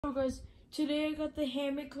Hello guys, today I got the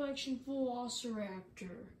Hammond collection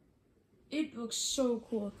velociraptor. It looks so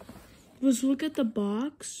cool. Let's look at the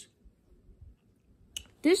box.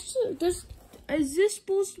 Is this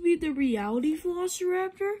supposed to be the reality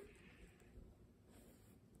velociraptor?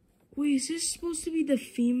 Wait, is this supposed to be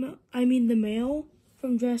the male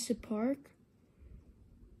from Jurassic Park?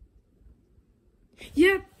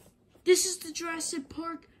 Yep, this is the Jurassic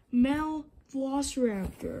Park male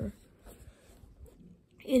velociraptor.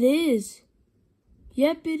 It is.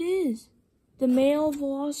 Yep, it is. The male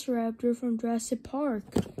velociraptor from Jurassic Park.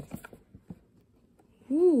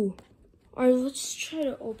 Ooh. Alright, let's try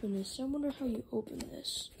to open this. I wonder how you open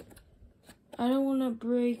this. I don't want to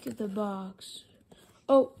break the box.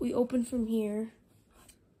 Oh, we open from here.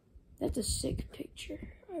 That's a sick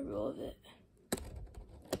picture. I love it.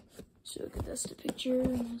 So that's the picture.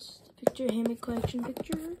 That's the picture. Hammond collection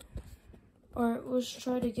picture. Alright, let's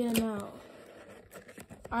try to get him out.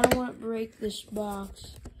 I don't want to break this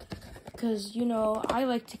box because, you know, I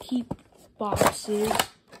like to keep boxes.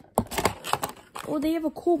 Oh, they have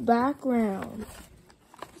a cool background.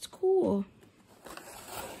 That's cool.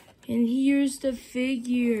 And here's the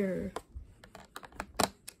figure.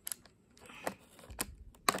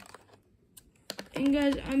 And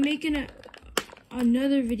guys, I'm making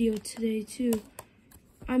another video today too.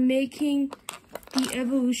 I'm making the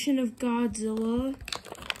evolution of Godzilla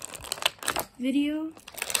video.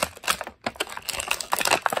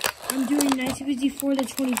 I'm doing 1954 to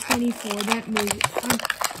 2024, that movie.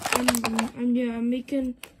 I'm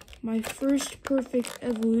making my first perfect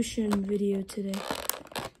evolution video today.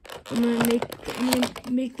 I'm gonna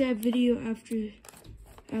make that video after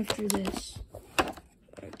this.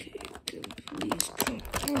 Okay, good, please come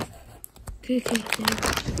on. Okay.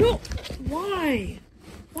 No! Why?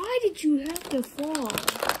 Why did you have to fall?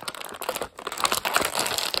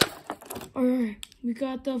 Alright, we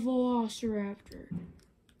got the velociraptor.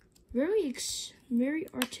 Very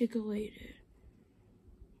articulated.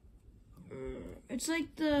 It's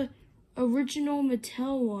like the original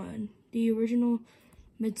Mattel one. The original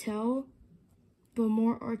Mattel, but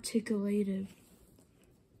more articulated.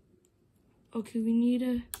 Okay, we need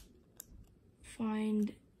to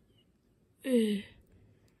find... Is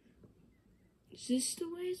this the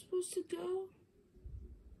way it's supposed to go?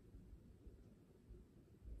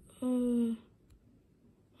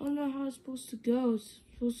 I don't know how it's supposed to go. It's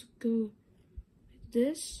supposed to go like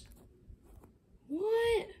this.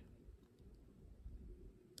 What?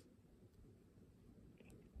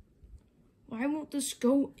 Why won't this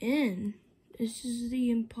go in? This is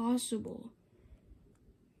the impossible.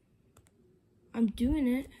 I'm doing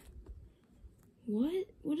it. What?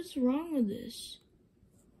 What is wrong with this?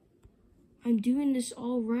 I'm doing this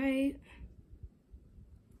all right.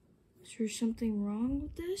 Is there something wrong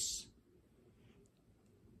with this?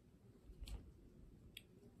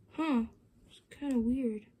 Huh, it's kind of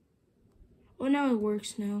weird. Oh, now it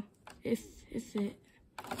works now. If it.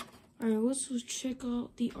 Alright, let's check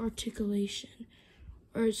out the articulation.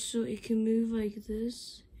 Alright, so it can move like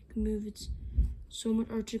this. It can move, it's so much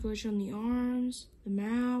articulation on the arms, the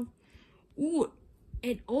mouth. Ooh,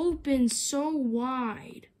 it opens so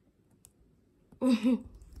wide. Oh,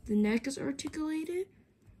 the neck is articulated.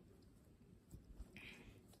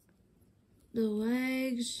 The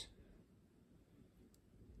legs.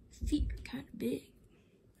 Feet are kind of big.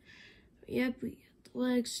 Yep, we got the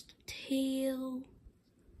legs, the tail.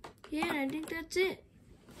 Yeah, I think that's it.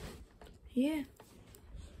 Yeah.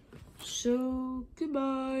 So,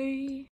 goodbye.